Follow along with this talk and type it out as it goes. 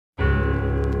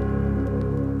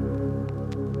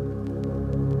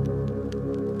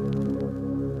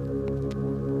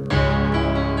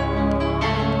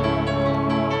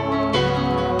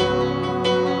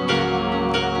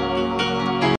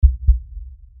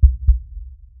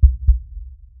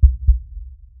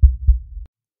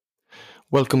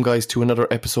Welcome, guys, to another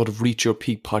episode of Reach Your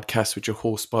Peak podcast with your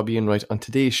host, Bobby Enright. On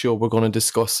today's show, we're going to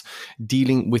discuss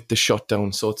dealing with the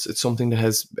shutdown. So it's something that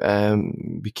has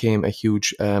became a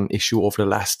huge issue over the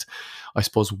last, I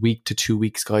suppose, week to 2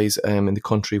 weeks, guys, in the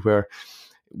country, where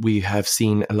we have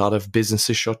seen a lot of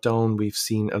businesses shut down. We've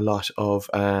seen a lot of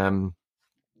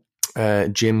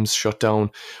gyms shut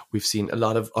down. We've seen a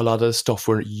lot of stuff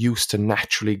we're used to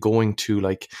naturally going to,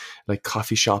 like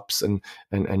coffee shops and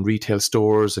retail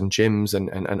stores and gyms and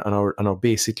are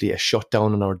basically a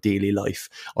shutdown in our daily life,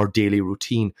 our daily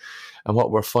routine. And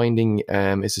what we're finding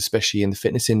is, especially in the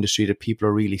fitness industry, that people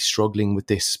are really struggling with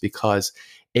this because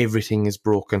everything is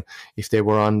broken. If they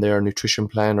were on their nutrition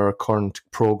plan or a current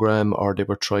program, or they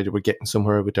were getting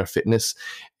somewhere with their fitness,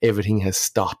 everything has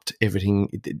stopped.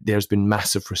 There's been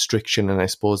massive restriction. And I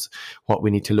suppose what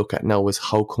we need to look at now is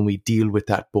how can we deal with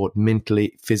that, both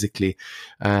mentally, physically,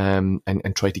 and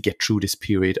try to get through this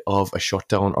period of a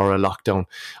shutdown or a lockdown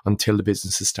until the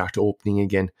businesses start opening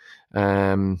again.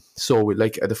 So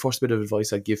the first bit of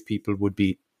advice I'd give people would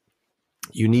be,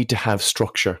 you need to have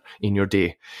structure in your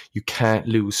day. You can't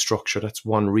lose structure. That's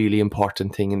one really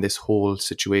important thing in this whole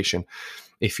situation.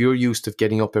 If you're used to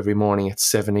getting up every morning at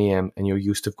 7 a.m. and you're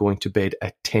used to going to bed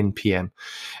at 10 p.m.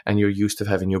 and you're used to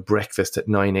having your breakfast at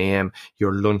 9 a.m.,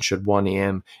 your lunch at 1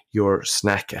 a.m., your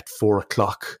snack at 4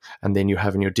 o'clock, and then you're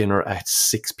having your dinner at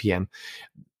 6 p.m.,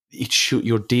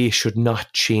 your day should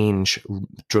not change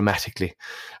dramatically,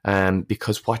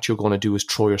 because what you're going to do is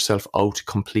throw yourself out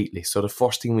completely. So the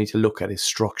first thing we need to look at is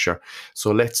structure.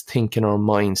 So let's think in our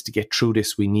minds, to get through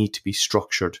this, we need to be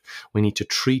structured. We need to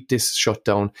treat this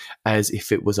shutdown as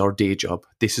if it was our day job.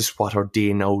 This is what our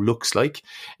day now looks like,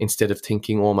 instead of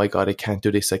thinking, oh my God, I can't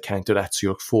do this, I can't do that. So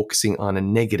you're focusing on a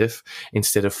negative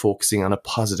instead of focusing on a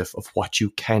positive of what you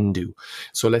can do.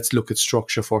 So let's look at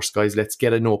structure first, guys. Let's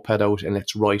get a notepad out and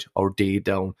let's write our day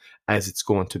down as it's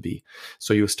going to be.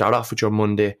 So you'll start off with your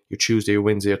Monday, your Tuesday, your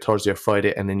Wednesday, your Thursday, your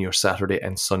Friday, and then your Saturday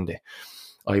and Sunday.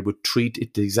 I would treat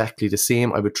it exactly the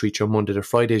same. I would treat your Monday to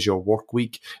Friday as your work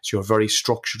week. So you're very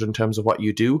structured in terms of what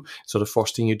you do. So the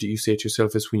first thing you say to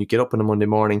yourself is, when you get up on a Monday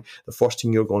morning, the first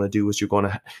thing you're going to do is you're going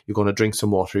to drink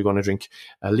some water. You're going to drink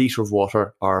a litre of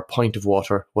water or a pint of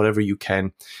water, whatever you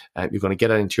can. You're going to get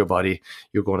that into your body.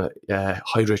 You're going to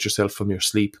hydrate yourself from your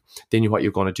sleep. Then what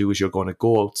you're going to do is you're going to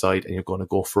go outside and you're going to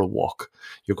go for a walk.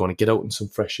 You're going to get out in some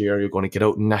fresh air. You're going to get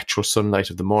out in natural sunlight,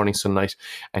 of the morning sunlight,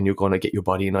 and you're going to get your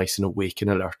body nice and awake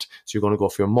and alert. So you're going to go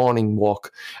for your morning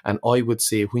walk. And I would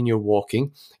say, when you're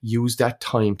walking, use that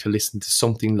time to listen to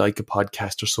something like a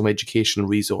podcast or some educational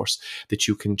resource that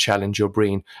you can challenge your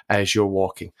brain as you're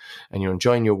walking. And you're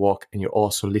enjoying your walk, and you're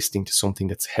also listening to something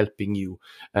that's helping you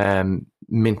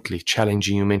mentally,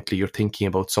 challenging you mentally. You're thinking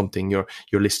about something, you're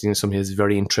listening to something that's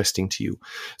very interesting to you.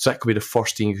 So that could be the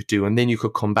first thing you could do. And then you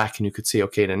could come back and you could say,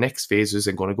 okay, the next phase is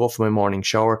I'm going to go for my morning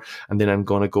shower, and then I'm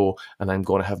going to go and I'm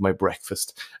going to have my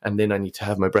breakfast. And then I need to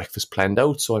have my breakfast planned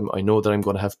out. So I know that I'm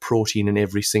going to have protein in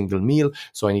every single meal.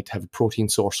 So I need to have a protein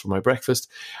source for my breakfast.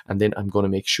 And then I'm going to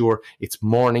make sure it's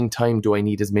morning time. Do I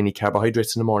need as many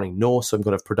carbohydrates in the morning? No. So I'm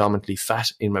going to have predominantly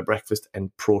fat in my breakfast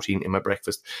and protein in my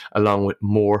breakfast, along with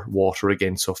more water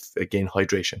again. So again,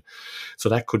 hydration. So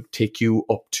that could take you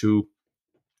up to,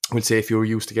 I would say, if you were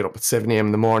used to get up at 7 a.m.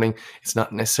 in the morning, it's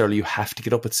not necessarily you have to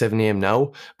get up at 7 a.m.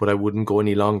 now, but I wouldn't go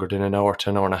any longer than an hour to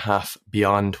an hour and a half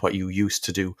beyond what you used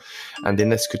to do. And then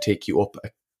this could take you up a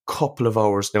couple of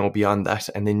hours now beyond that.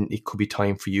 And then it could be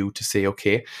time for you to say,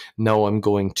 okay, now I'm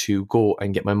going to go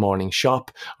and get my morning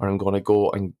shop, or I'm going to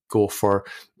go for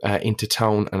into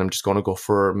town, and I'm just going to go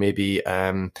for maybe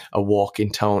a walk in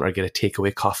town, or get a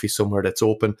takeaway coffee somewhere that's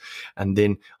open, and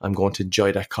then I'm going to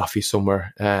enjoy that coffee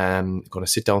somewhere. I'm going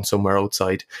to sit down somewhere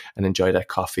outside and enjoy that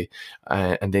coffee,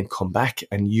 and then come back,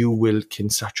 and you can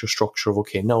set your structure of,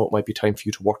 okay, now it might be time for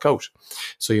you to work out.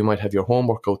 So you might have your home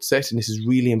workout set, and this is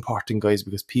really important, guys,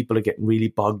 because people are getting really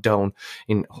bogged down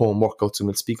in home workouts, and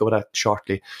we'll speak about that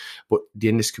shortly. But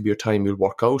then this could be your time. You'll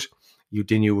work out. You'll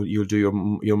do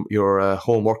your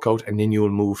home workout, and then you'll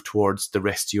move towards the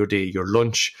rest of your day. Your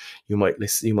lunch, you might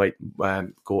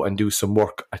go and do some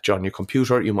work on your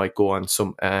computer. You might go on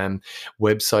some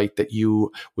website that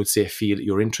you would feel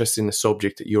you're interested in, a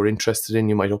subject that you're interested in.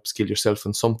 You might upskill yourself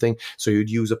on something. So you'd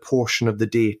use a portion of the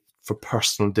day for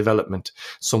personal development,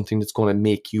 something that's going to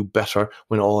make you better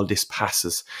when all this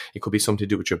passes. It could be something to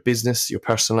do with your business, your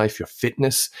personal life, your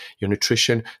fitness, your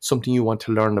nutrition, something you want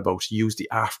to learn about. Use the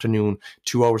afternoon,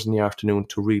 2 hours in the afternoon,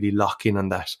 to really lock in on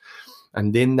that.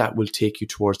 And then that will take you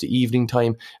towards the evening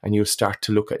time, and you'll start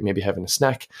to look at maybe having a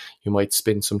snack. You might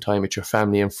spend some time with your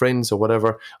family and friends or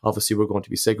whatever. Obviously, we're going to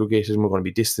be segregated and we're going to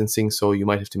be distancing, so you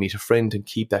might have to meet a friend and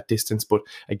keep that distance. But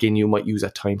again, you might use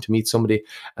that time to meet somebody,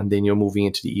 and then you're moving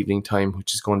into the evening time,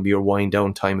 which is going to be your wind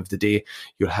down time of the day.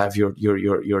 You'll have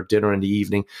your dinner in the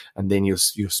evening, and then you'll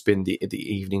spend the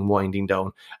evening winding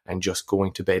down and just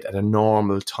going to bed at a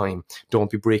normal time.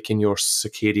 Don't be breaking your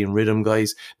circadian rhythm,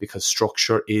 guys, because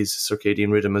structure is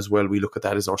circadian rhythm as well. We look at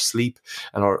that as our sleep,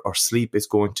 and our sleep is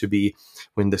going to be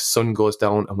when the sun goes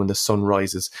down and when the sun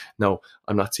rises. Now,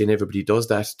 I'm not saying everybody does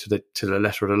that to the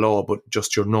letter of the law, but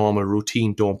just your normal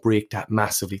routine. Don't break that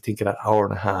massively. Think of that hour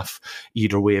and a half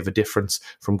either way of a difference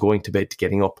from going to bed to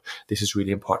getting up. This is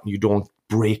really important. You don't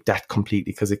break that completely,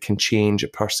 because it can change a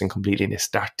person completely, and they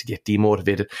start to get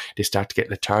demotivated. They start to get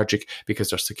lethargic because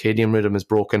their circadian rhythm is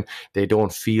broken. They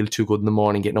don't feel too good in the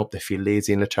morning getting up. They feel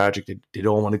lazy and lethargic. They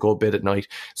don't want to go to bed at night.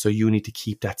 So you need to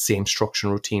keep that same structure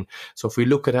and routine. So if we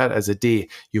look at that as a day,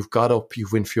 you've got up,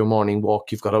 you've went for your morning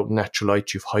walk, you've got out in natural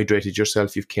light, you've hydrated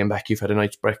yourself, you've came back, you've had a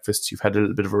nice breakfast, you've had a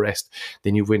little bit of a rest,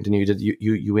 then you went and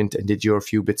you went and did your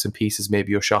few bits and pieces,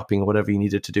 maybe your shopping or whatever you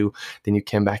needed to do. Then you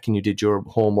came back and you did your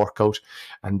home workout,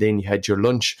 and then you had your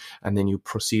lunch, and then you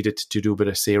proceeded to do a bit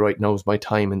of, say, right, now is my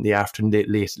time in the afternoon,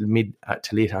 mid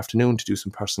to late afternoon, to do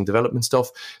some personal development stuff.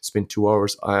 Spent 2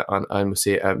 hours on I must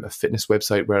say, a fitness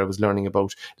website where I was learning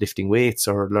about lifting weights,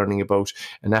 or learning about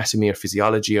anatomy or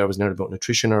physiology, or I was learning about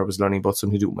nutrition, or I was learning about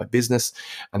something to do with my business.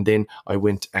 And then I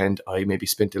went and I maybe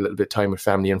spent a little bit of time with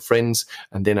family and friends,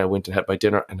 and then I went and had my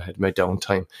dinner and had my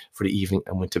downtime for the evening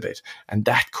and went to bed. And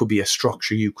that could be a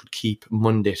structure you could keep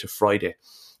Monday to Friday.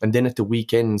 And then at the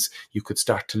weekends, you could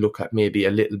start to look at maybe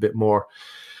a little bit more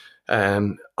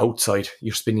outside.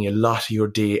 You're spending a lot of your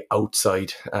day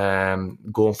outside,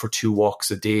 going for 2 walks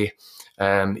a day,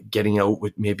 getting out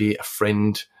with maybe a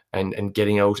friend, and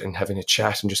getting out and having a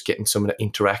chat and just getting some of that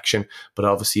interaction, but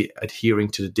obviously adhering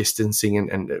to the distancing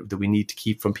and that we need to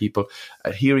keep from people,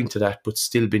 adhering to that, but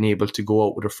still being able to go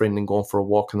out with a friend and going for a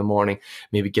walk in the morning,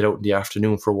 maybe get out in the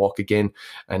afternoon for a walk again,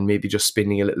 and maybe just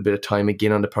spending a little bit of time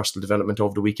again on the personal development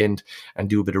over the weekend, and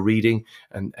do a bit of reading,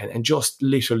 and just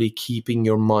literally keeping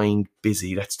your mind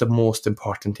busy. That's the most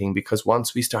important thing, because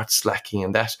once we start slacking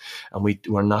in that and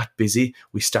we're not busy,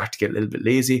 we start to get a little bit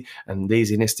lazy, and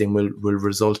laziness then will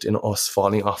result in us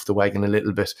falling off the wagon a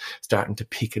little bit, starting to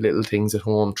pick little things at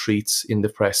home, treats in the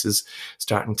presses,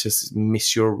 starting to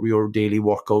miss your daily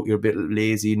workout. You're a bit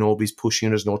lazy, nobody's pushing,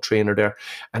 there's no trainer there,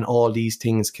 and all these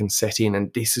things can set in.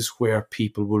 And this is where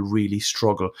people will really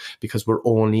struggle, because we're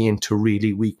only into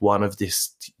really week 1 of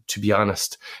this. To be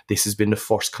honest, this has been the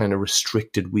first kind of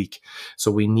restricted week.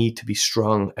 So we need to be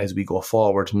strong as we go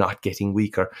forward, not getting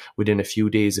weaker. Within a few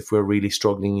days, if we're really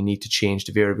struggling, you need to change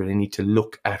the variable. You need to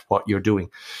look at what you're doing.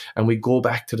 And we go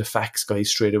back to the facts, guys,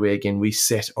 straight away again. We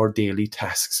set our daily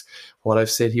tasks. What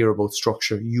I've said here about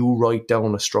structure, you write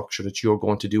down a structure that you're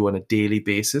going to do on a daily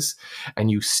basis,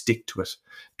 and you stick to it.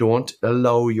 Don't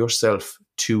allow yourself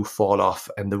to fall off.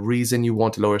 And the reason you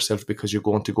won't allow yourself, because you're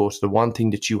going to go to the one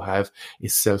thing that you have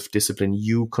is self-discipline.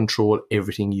 You control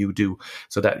everything you do.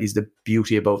 So that is the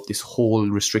beauty about this whole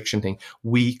restriction thing.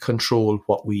 We control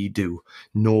what we do.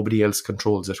 Nobody else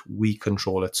controls it. We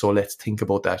control it. So let's think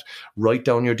about that. Write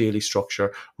down your daily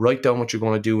structure. Write down what you're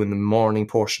going to do in the morning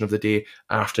portion of the day,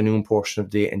 afternoon portion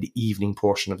of the day, and the evening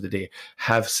portion of the day.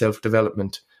 Have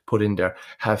self-development put in there,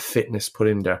 have fitness put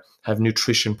in there, have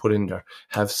nutrition put in there,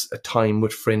 have a time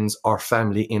with friends or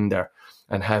family in there,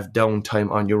 and have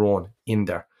downtime on your own in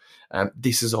there.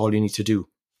 This is all you need to do.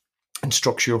 And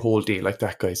structure your whole day like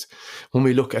that, guys. When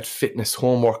we look at fitness,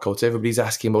 home workouts, everybody's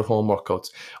asking about home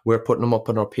workouts. We're putting them up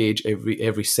on our page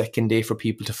every second day for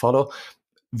people to follow.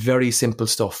 Very simple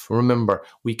stuff. Remember,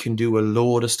 we can do a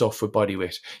load of stuff with body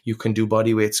weight. You can do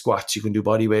body weight squats. You can do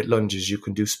body weight lunges. You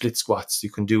can do split squats. You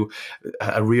can do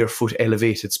a rear foot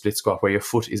elevated split squat where your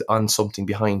foot is on something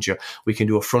behind you. We can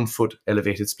do a front foot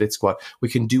elevated split squat. We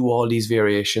can do all these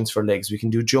variations for legs. We can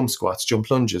do jump squats, jump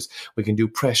lunges. We can do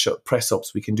press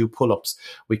ups. We can do pull ups.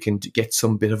 We can get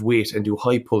some bit of weight and do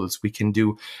high pulls. We can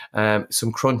do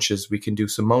some crunches. We can do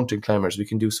some mountain climbers. We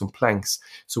can do some planks.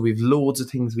 So we've loads of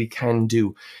things we can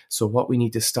do. So what we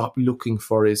need to stop looking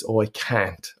for is, I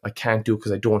can't do it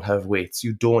because I don't have weights.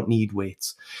 You don't need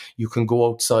weights. You can go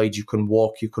outside, you can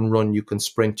walk, you can run, you can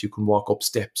sprint, you can walk up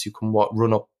steps, you can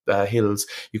run up hills,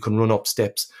 you can run up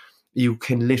steps. You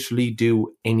can literally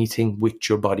do anything with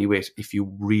your body weight if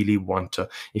you really want to.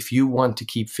 If you want to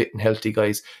keep fit and healthy,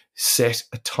 guys, set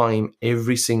a time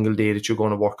every single day that you're going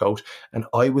to work out. And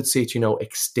I would say to you now,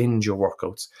 extend your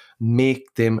workouts.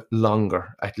 Make them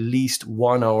longer, at least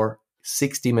 1 hour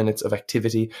 60 minutes of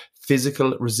activity,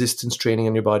 physical resistance training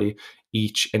in your body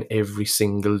each and every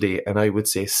single day. And I would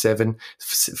say 6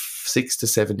 to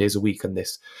 7 days a week on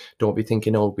this. Don't be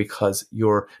thinking, oh, because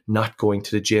you're not going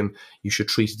to the gym, you should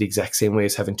treat it the exact same way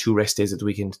as having 2 rest days at the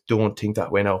weekend. Don't think that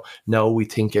way now. Now we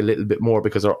think a little bit more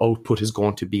because our output is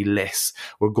going to be less.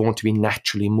 We're going to be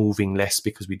naturally moving less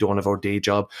because we don't have our day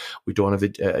job. We don't have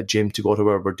a gym to go to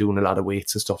where we're doing a lot of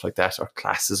weights and stuff like that, or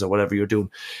classes or whatever you're doing.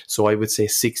 So I would say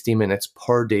 60 minutes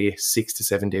per day, 6 to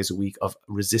 7 days a week of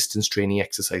resistance training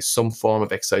exercise, some form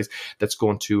of exercise that's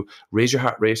going to raise your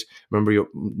heart rate. Remember, you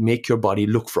make your body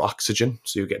look for oxygen.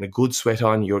 So you're getting a good sweat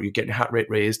on, you're getting your heart rate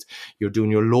raised, you're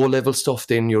doing your low level stuff.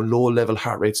 Then your low level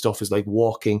heart rate stuff is like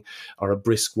walking or a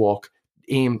brisk walk.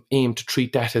 Aim to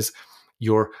treat that as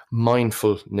your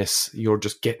mindfulness. You're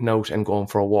just getting out and going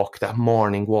for a walk, that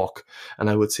morning walk.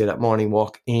 And I would say that morning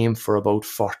walk, aim for about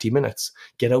 40 minutes.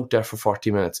 Get out there for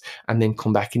 40 minutes and then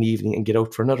come back in the evening and get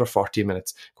out for another 40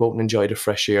 minutes. Go out and enjoy the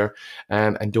fresh air,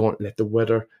 and don't let the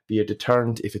weather be a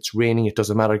deterrent. If it's raining, it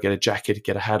doesn't matter. Get a jacket,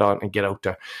 get a hat on and get out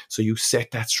there. So you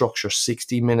set that structure,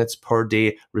 60 minutes per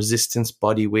day, resistance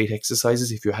body weight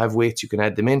exercises. If you have weights, you can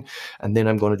add them in. And then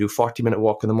I'm going to do 40-minute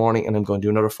walk in the morning, and I'm going to do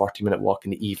another 40-minute walk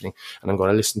in the evening. And I'm going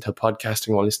to listen to podcasting,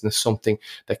 I'm going to listen to something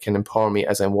that can empower me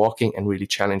as I'm walking and really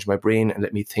challenge my brain and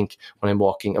let me think when I'm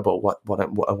walking about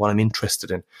what I'm interested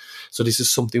in. So this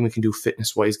is something we can do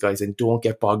fitness-wise, guys, and don't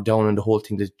get bogged down in the whole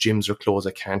thing that gyms are closed,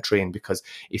 I can't train, because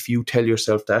if you tell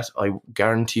yourself that, I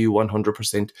guarantee you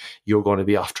 100% you're going to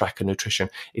be off track on nutrition.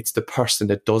 It's the person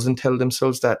that doesn't tell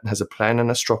themselves that and has a plan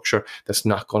and a structure that's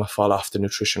not going to fall off the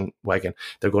nutrition wagon.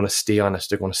 They're going to stay on it.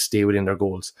 They're going to stay within their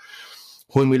goals.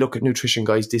 When we look at nutrition,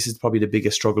 guys, this is probably the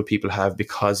biggest struggle people have,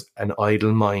 because an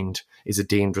idle mind is a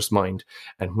dangerous mind.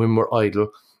 And when we're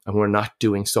idle and we're not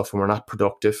doing stuff and we're not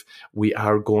productive, we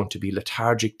are going to be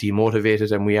lethargic,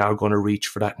 demotivated, and we are going to reach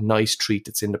for that nice treat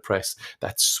that's in the press,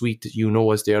 that sweet that you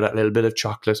know is there, that little bit of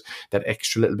chocolate, that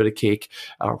extra little bit of cake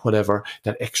or whatever,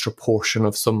 that extra portion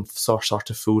of some sort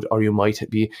of food. Or you might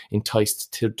be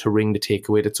enticed to ring the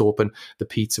takeaway that's open, the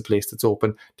pizza place that's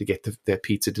open, to get the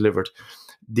pizza delivered.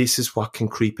 This is what can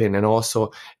creep in. And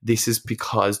also, this is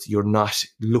because you're not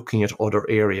looking at other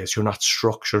areas. You're not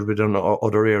structured within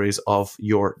other areas of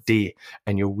your day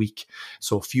and your week.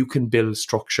 So if you can build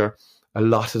structure, a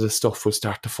lot of the stuff will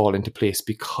start to fall into place,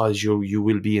 because you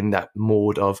will be in that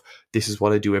mode of, this is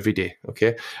what I do every day.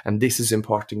 Okay. And this is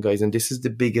important, guys. And this is the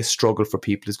biggest struggle for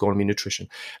people, is going to be nutrition.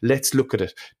 Let's look at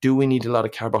it. Do we need a lot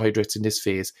of carbohydrates in this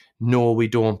phase? No, we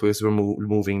don't, because we're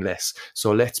moving less.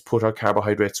 So let's put our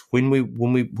carbohydrates, when we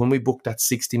book that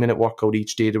 60-minute workout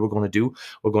each day that we're going to do,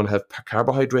 we're going to have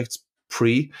carbohydrates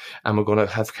pre, and we're going to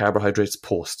have carbohydrates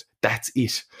post. That's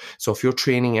it. So if you're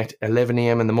training at 11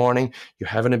 a.m. in the morning, you're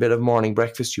having a bit of morning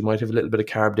breakfast, you might have a little bit of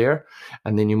carb there,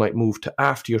 and then you might move to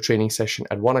after your training session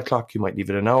at 1 o'clock, you might leave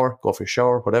it an hour, go for your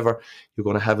shower, whatever, you're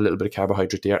going to have a little bit of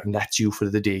carbohydrate there, and that's you for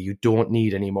the day. You don't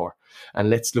need any more. And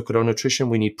let's look at our nutrition.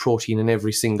 We need protein in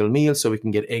every single meal, so we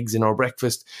can get eggs in our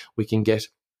breakfast, we can get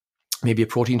maybe a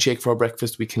protein shake for our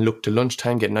breakfast, we can look to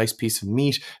lunchtime, get a nice piece of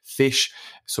meat, fish,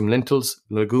 some lentils,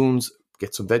 legumes,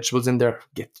 get some vegetables in there,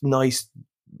 get nice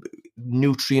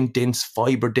nutrient-dense,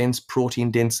 fiber-dense,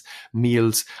 protein-dense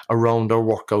meals around our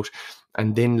workout.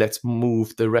 And then let's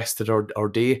move the rest of our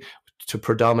day to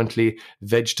predominantly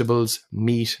vegetables,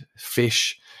 meat,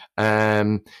 fish,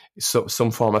 so some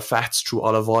form of fats through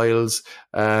olive oils.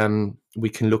 We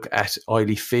can look at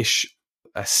oily fish.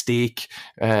 A steak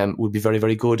would be very,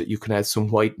 very good. You can add some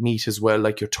white meat as well,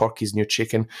 like your turkeys and your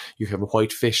chicken. You have a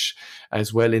white fish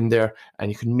as well in there,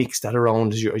 and you can mix that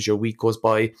around as your week goes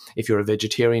by. If you're a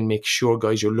vegetarian, make sure,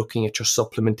 guys, you're looking at your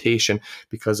supplementation,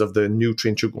 because of the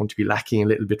nutrients you're going to be lacking a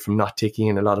little bit from not taking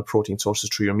in a lot of protein sources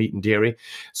through your meat and dairy.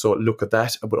 So look at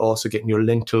that, but also getting your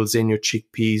lentils in, your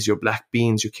chickpeas, your black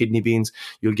beans, your kidney beans.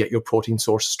 You'll get your protein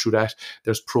sources through that.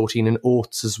 There's protein in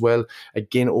oats as well.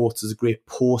 Again, oats is a great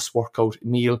post-workout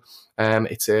meal.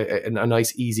 It's a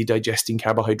nice, easy digesting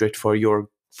carbohydrate for your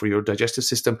digestive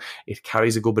system. It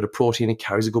carries a good bit of protein, it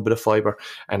carries a good bit of fiber,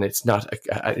 and it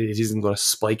isn't going to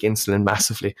spike insulin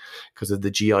massively, because of the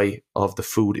GI of the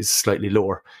food is slightly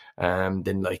lower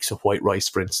than like some white rice,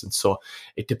 for instance. So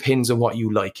it depends on what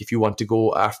you like. If you want to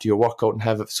go after your workout and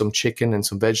have some chicken and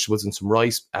some vegetables and some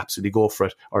rice, absolutely go for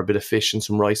it. Or a bit of fish and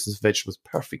some rice and some vegetables,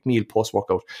 perfect meal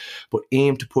post-workout. But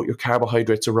aim to put your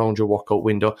carbohydrates around your workout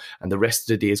window, and the rest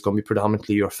of the day is going to be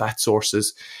predominantly your fat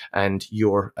sources and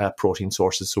your protein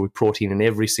sources. So with protein in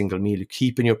every single meal, you're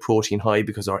keeping your protein high,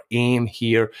 because our aim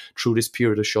here through this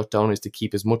period of shutdown is to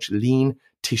keep as much lean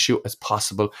tissue as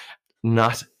possible,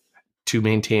 not to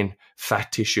maintain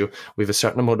fat tissue. We have a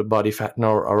certain amount of body fat, and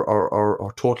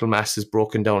our total mass is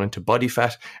broken down into body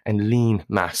fat and lean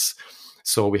mass.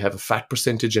 So we have a fat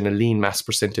percentage and a lean mass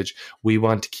percentage. We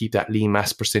want to keep that lean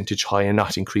mass percentage high and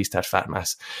not increase that fat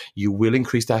mass. You will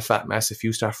increase that fat mass if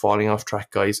you start falling off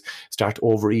track, guys, start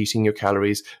overeating your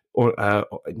calories, or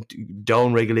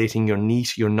down-regulating your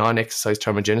NEAT, your non-exercise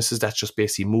thermogenesis. That's just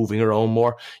basically moving around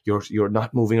more. You're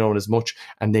not moving around as much,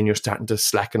 and then you're starting to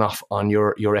slacken off on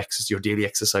your daily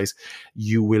exercise.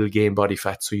 You will gain body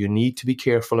fat. So you need to be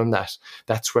careful on that.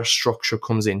 That's where structure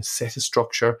comes in. Set a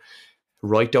structure.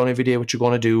 Write down every day what you're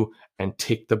going to do and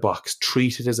tick the box.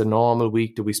 Treat it as a normal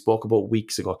week that we spoke about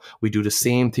weeks ago. We do the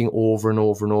same thing over and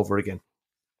over and over again.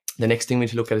 The next thing we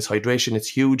need to look at is hydration. It's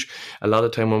huge. A lot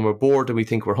of time when we're bored and we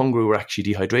think we're hungry, we're actually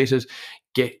dehydrated.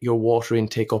 Get your water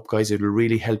intake up, guys. It'll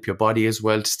really help your body as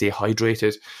well to stay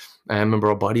hydrated. Remember,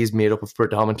 our body is made up of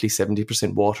predominantly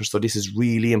 70% water, so this is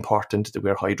really important that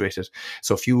we're hydrated.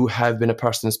 So if you have been a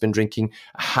person that's been drinking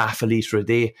a half a litre a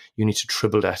day, you need to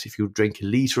triple that. If you drink a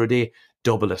litre a day,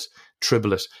 double it,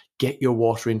 triple it. Get your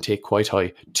water intake quite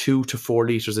high. 2 to 4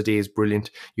 litres a day is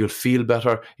brilliant. You'll feel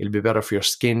better. It'll be better for your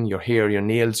skin, your hair, your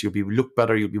nails. You'll look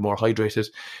better. You'll be more hydrated.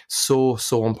 So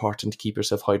important to keep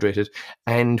yourself hydrated.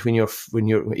 And when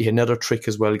you're another trick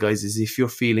as well, guys, is if you're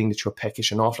feeling that you're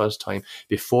peckish an awful lot of time,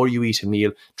 before you eat a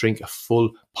meal, drink a full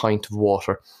pint of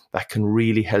water. That can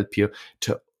really help you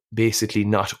to basically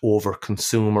not over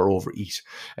consume or overeat.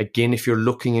 Again, if you're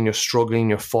looking and you're struggling,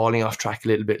 you're falling off track a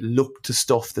little bit, look to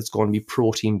stuff that's going to be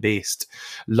protein based,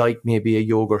 like maybe a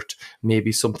yogurt,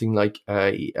 maybe something like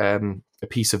a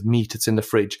piece of meat that's in the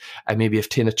fridge, and maybe a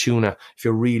tin of tuna. If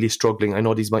you're really struggling, I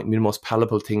know these might be the most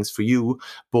palatable things for you,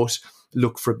 but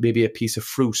look for maybe a piece of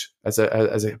fruit as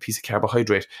a piece of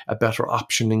carbohydrate, a better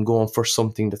option than going for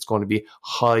something that's going to be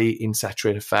high in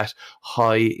saturated fat,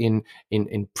 high in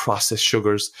processed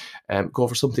sugars. Go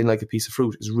for something like a piece of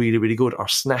fruit is really, really good. Or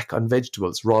snack on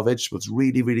vegetables, raw vegetables,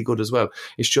 really, really good as well.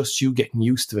 It's just you getting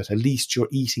used to it. At least you're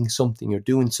eating something, you're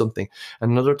doing something.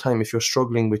 Another time, if you're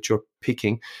struggling with your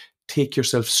picking, take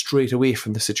yourself straight away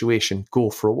from the situation. Go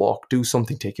for a walk, do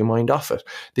something, take your mind off it.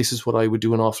 This is what I would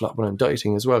do an awful lot when I'm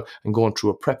dieting as well and going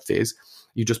through a prep phase.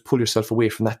 You just pull yourself away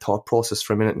from that thought process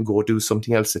for a minute and go do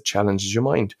something else that challenges your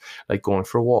mind, like going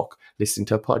for a walk, listening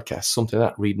to a podcast, something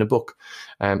like that, reading a book,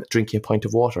 drinking a pint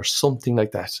of water, something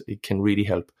like that. It can really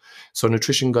help. So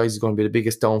nutrition, guys, is going to be the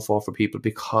biggest downfall for people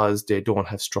because they don't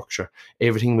have structure.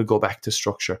 Everything will go back to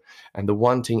structure. And the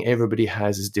one thing everybody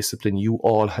has is discipline. You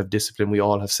all have discipline. We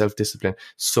all have self-discipline.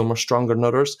 Some are stronger than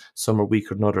others, some are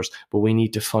weaker than others. But we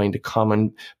need to find a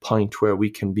common point where we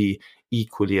can be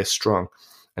equally as strong.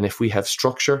 And if we have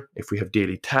structure, if we have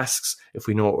daily tasks, if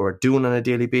we know what we're doing on a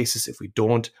daily basis, if we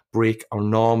don't break our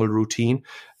normal routine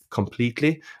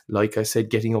completely, like I said,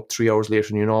 getting up 3 hours later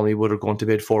than you normally would, or going to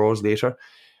bed 4 hours later,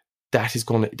 that's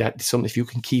something, if you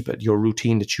can keep it your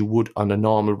routine that you would on a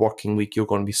normal working week, you're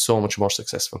going to be so much more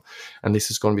successful. And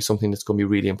this is going to be something that's going to be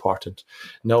really important.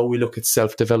 Now we look at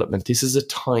self-development. This is a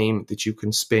time that you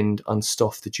can spend on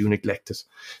stuff that you neglected.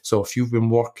 So if you've been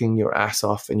working your ass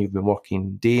off and you've been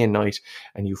working day and night,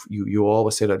 and you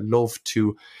always said, I'd love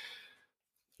to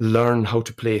learn how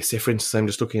to play, say for instance, I'm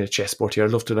just looking at a chessboard here,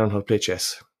 I'd love to learn how to play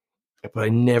chess, but I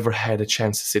never had a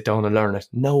chance to sit down and learn it.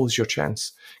 Now's your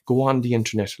chance. Go on the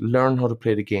internet, learn how to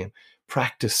play the game,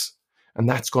 practice. And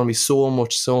that's going to be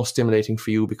so stimulating for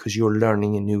you because you're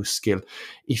learning a new skill.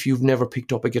 If you've never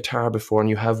picked up a guitar before and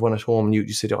you have one at home and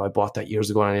you said, I bought that years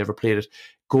ago and I never played it,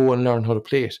 go and learn how to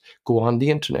play it. Go on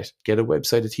the internet, get a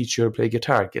website to teach you how to play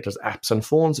guitar. There's apps on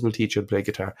phones that will teach you how to play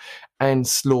guitar, and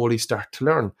slowly start to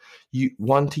learn.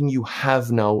 One thing you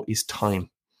have now is time.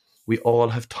 We all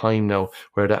have time now,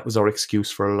 where that was our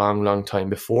excuse for a long, long time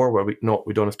before, where we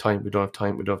don't have time.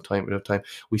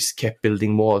 We kept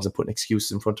building walls and putting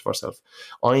excuses in front of ourselves.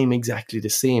 I'm exactly the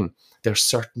same. There's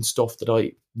certain stuff that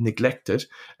I neglected,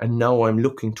 and now I'm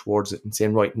looking towards it and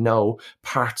saying, right now,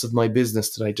 parts of my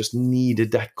business that I just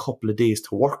needed that couple of days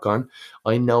to work on,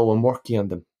 I now am working on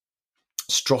them.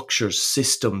 Structures,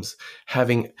 systems,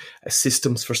 having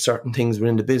systems for certain things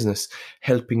within the business,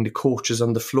 helping the coaches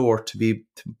on the floor to be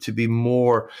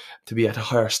at a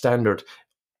higher standard,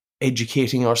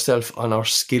 educating ourselves on our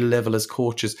skill level as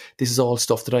coaches. This is all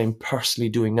stuff that I'm personally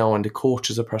doing now, and the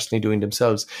coaches are personally doing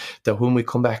themselves, that when we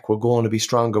come back, we're going to be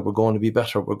stronger, we're going to be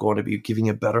better, we're going to be giving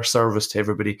a better service to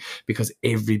everybody, because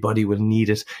everybody will need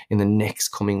it in the next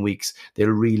coming weeks. They'll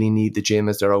really need the gym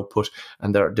as their output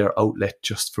and their outlet,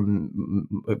 just from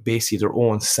basically their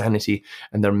own sanity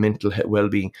and their mental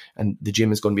well-being. And the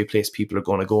gym is going to be a place people are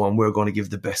going to go, and we're going to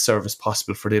give the best service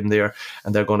possible for them there,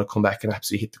 and they're going to come back and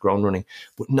absolutely hit the ground running.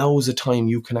 But now now's the time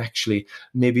you can actually,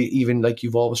 maybe even like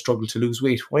you've always struggled to lose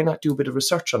weight, why not do a bit of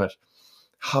research on it?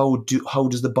 How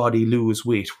does the body lose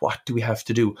weight? What do we have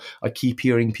to do? I keep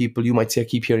hearing people, you might say I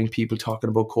keep hearing people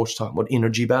talking about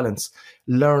energy balance.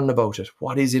 Learn about it.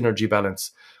 What is energy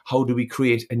balance? How do we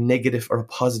create a negative or a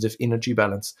positive energy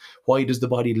balance? Why does the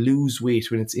body lose weight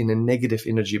when it's in a negative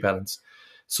energy balance?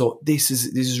 So this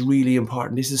is really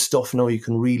important. This is stuff now you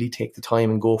can really take the time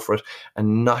and go for it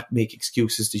and not make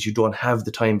excuses that you don't have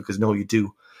the time, because now you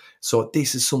do. So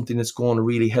this is something that's going to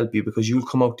really help you, because you'll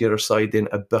come out the other side then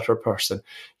a better person.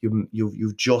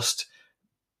 You've just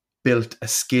built a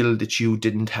skill that you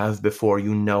didn't have before.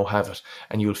 You now have it,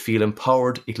 and you'll feel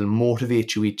empowered. It'll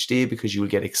motivate you each day because you'll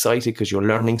get excited because you're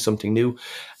learning something new.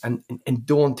 And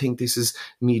don't think this is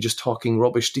me just talking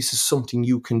rubbish. This is something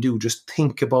you can do. Just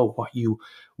think about what you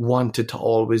wanted to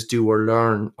always do or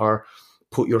learn or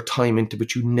put your time into,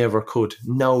 but you never could.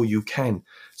 Now you can.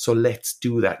 So let's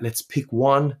do that. Let's pick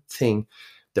one thing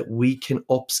that we can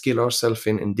upskill ourselves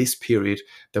in this period,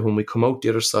 that when we come out the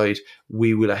other side,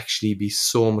 we will actually be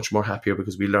so much more happier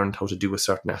because we learned how to do a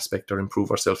certain aspect or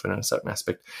improve ourselves in a certain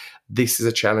aspect. This is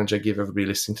a challenge I give everybody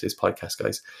listening to this podcast,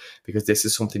 guys, because this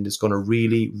is something that's going to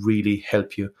really, really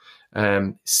help you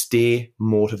stay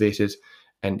motivated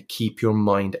and keep your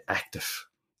mind active.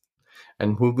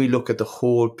 And when we look at the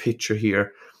whole picture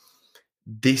here,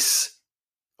 this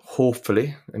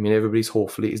hopefully, everybody's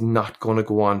hopefully is not going to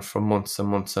go on for months and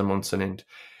months and months on end.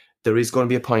 There is going to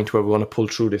be a point where we want to pull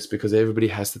through this, because everybody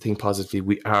has to think positively.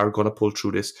 We are going to pull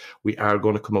through this. We are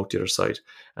going to come out the other side.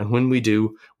 And when we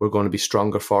do, we're going to be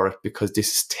stronger for it, because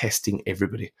this is testing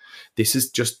everybody. This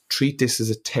is just, treat this as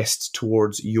a test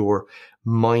towards your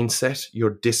mindset,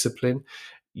 your discipline,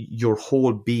 your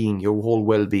whole being, your whole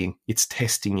well-being. It's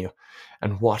testing you.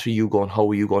 And how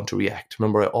are you going to react?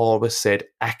 Remember, I always said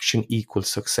action equals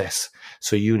success.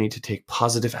 So you need to take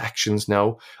positive actions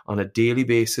now on a daily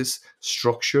basis,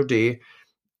 structure your day,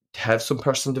 have some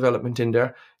personal development in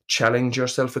there, challenge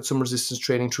yourself with some resistance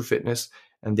training through fitness,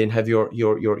 and then have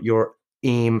your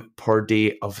aim per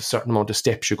day of a certain amount of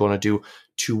steps you're going to do,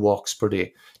 2 walks per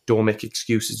day. Don't make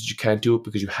excuses that you can't do it,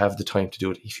 because you have the time to do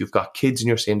it. If you've got kids and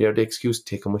you're saying they're the excuse,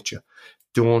 take them with you.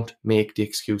 Don't make the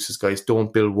excuses, guys.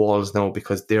 Don't build walls now,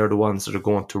 because they're the ones that are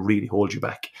going to really hold you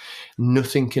back.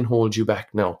 Nothing can hold you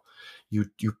back now. You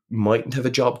mightn't have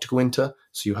a job to go into,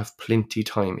 so you have plenty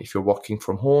time. If you're working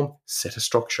from home, set a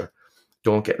structure.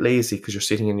 Don't get lazy because you're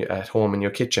sitting at home in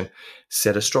your kitchen.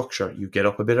 Set a structure. You get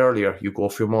up a bit earlier. You go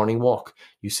for your morning walk.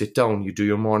 You sit down. You do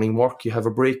your morning work. You have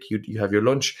a break. You have your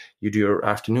lunch. You do your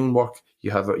afternoon work.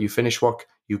 You finish work.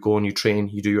 You go and you train.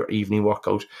 You do your evening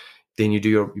workout. Then you do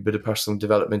your bit of personal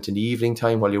development in the evening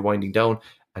time while you're winding down.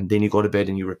 And then you go to bed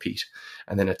and you repeat.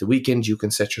 And then at the weekend, you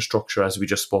can set your structure as we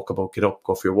just spoke about. Get up,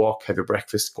 go for your walk, have your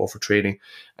breakfast, go for training,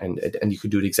 and you can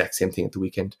do the exact same thing at the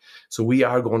weekend. So we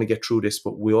are going to get through this,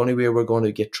 but the only way we're going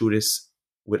to get through this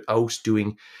without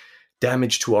doing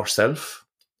damage to ourselves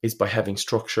is by having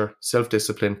structure,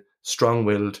 self-discipline,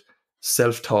 strong-willed,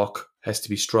 self-talk has to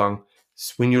be strong.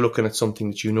 So when you're looking at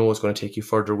something that you know is going to take you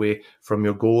further away from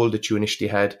your goal that you initially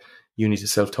had, you need to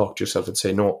self-talk to yourself and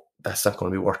say, no, that's not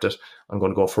going to be worth it. I'm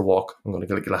going to go for a walk. I'm going to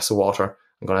get a glass of water.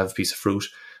 I'm going to have a piece of fruit.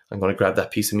 I'm going to grab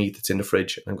that piece of meat that's in the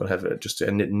fridge. And I'm going to have just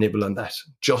a nibble on that.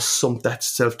 That's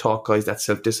self-talk, guys. That's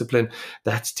self-discipline.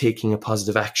 That's taking a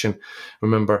positive action.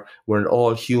 Remember, we're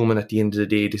all human at the end of the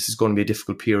day. This is going to be a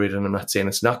difficult period. And I'm not saying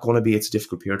it's not going to be. It's a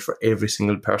difficult period for every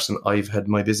single person. I've had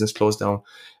my business closed down.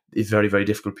 It's a very, very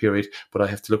difficult period. But I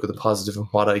have to look at the positive and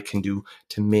what I can do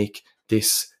to make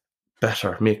this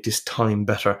better, make this time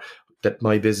better, that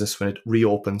my business, when it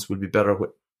reopens, will be better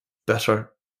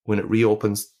when it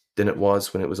reopens than it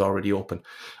was when it was already open.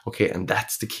 Okay, and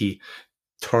that's the key.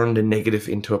 Turn the negative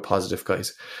into a positive,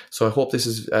 guys. So I hope this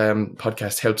is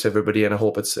podcast helps everybody, and I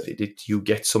hope you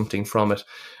get something from it.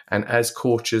 And as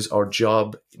coaches, our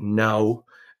job now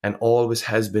and always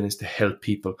has been is to help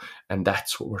people, and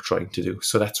that's what we're trying to do.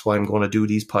 So that's why I'm going to do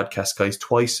these podcasts, guys,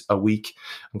 twice a week.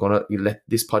 I'm going to let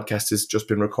this podcast has just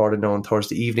been recorded now on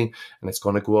Thursday evening, and it's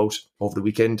going to go out over the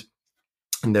weekend.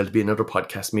 And there'll be another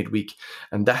podcast midweek.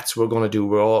 And that's what we're going to do.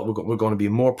 We're going to be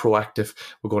more proactive.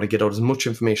 We're going to get out as much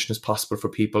information as possible for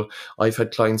people. I've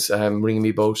had clients ringing me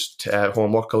about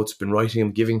home workouts, been writing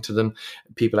them, giving to them.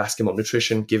 People asking about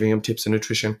nutrition, giving them tips on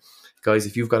nutrition. Guys,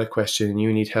 if you've got a question and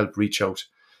you need help, reach out.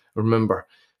 Remember,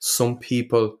 some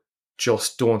people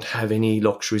just don't have any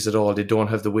luxuries at all. They don't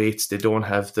have the weights. They don't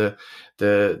have the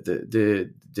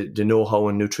know-how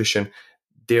in nutrition.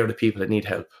 They're the people that need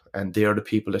help, and they're the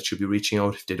people that should be reaching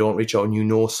out. If they don't reach out and you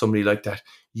know somebody like that,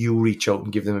 you reach out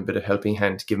and give them a bit of helping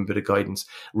hand, give them a bit of guidance,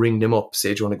 ring them up,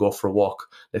 say, do you want to go for a walk?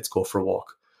 Let's go for a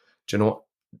walk. Do you know,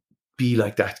 be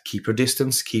like that. Keep your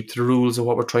distance, keep to the rules of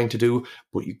what we're trying to do,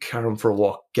 but you carry them for a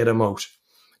walk, get them out.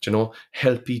 Do you know,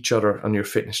 help each other on your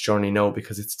fitness journey now,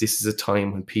 because this is a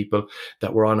time when people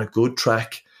that were on a good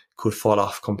track could fall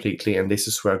off completely. And this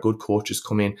is where good coaches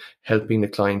come in, helping the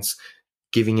clients,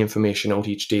 giving information out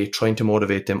each day, trying to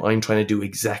motivate them. I'm trying to do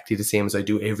exactly the same as I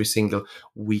do every single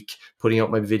week, putting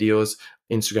out my videos,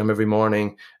 Instagram every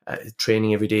morning,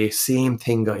 training every day. Same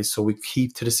thing, guys. So we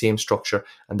keep to the same structure,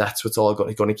 and that's what's all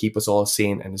going to keep us all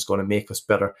sane and is going to make us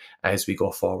better as we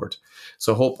go forward.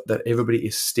 So I hope that everybody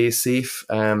stays safe.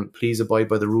 Please abide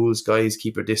by the rules, guys.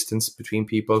 Keep your distance between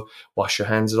people. Wash your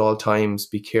hands at all times.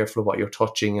 Be careful of what you're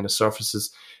touching and the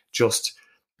surfaces. Just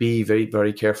be very,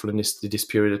 very careful in this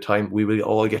period of time. We will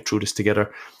all get through this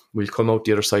together. We'll come out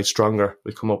the other side stronger.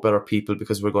 We'll come out better people,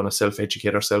 because we're going to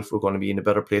self-educate ourselves. We're going to be in a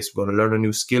better place. We're going to learn a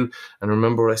new skill. And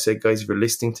remember what I said, guys, if you're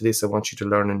listening to this, I want you to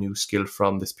learn a new skill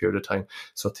from this period of time.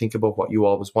 So think about what you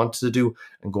always wanted to do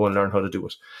and go and learn how to do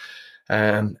it.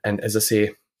 And as I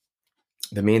say,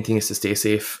 the main thing is to stay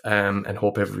safe, and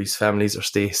hope everybody's families are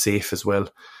stay safe as well.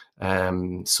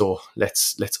 So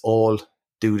let's all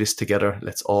do this together.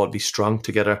 Let's all be strong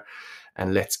together,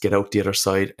 and let's get out the other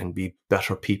side and be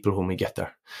better people when we get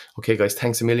there. Okay, guys,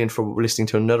 thanks a million for listening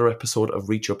to another episode of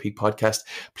Reach Your Peak podcast.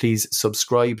 Please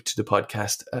subscribe to the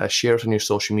podcast, share it on your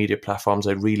social media platforms.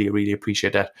 I really, really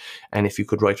appreciate that. And if you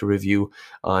could write a review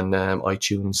on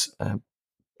iTunes,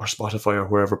 or Spotify, or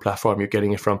wherever platform you're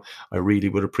getting it from, I really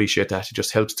would appreciate that. It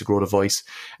just helps to grow the voice.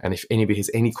 And if anybody has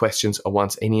any questions or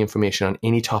wants any information on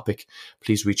any topic,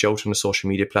 please reach out on the social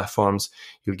media platforms.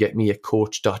 You'll get me at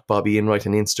coach.bobbyenright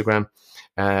on Instagram,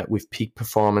 with Peak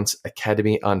Performance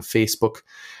Academy on Facebook,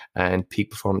 and Peak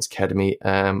Performance Academy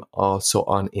also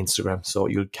on Instagram. So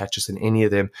you'll catch us in any of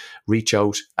them. Reach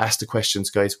out, ask the questions,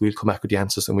 guys. We'll come back with the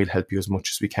answers, and we'll help you as much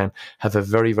as we can. Have a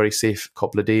very, very safe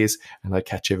couple of days, and I'll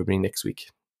catch everybody next week.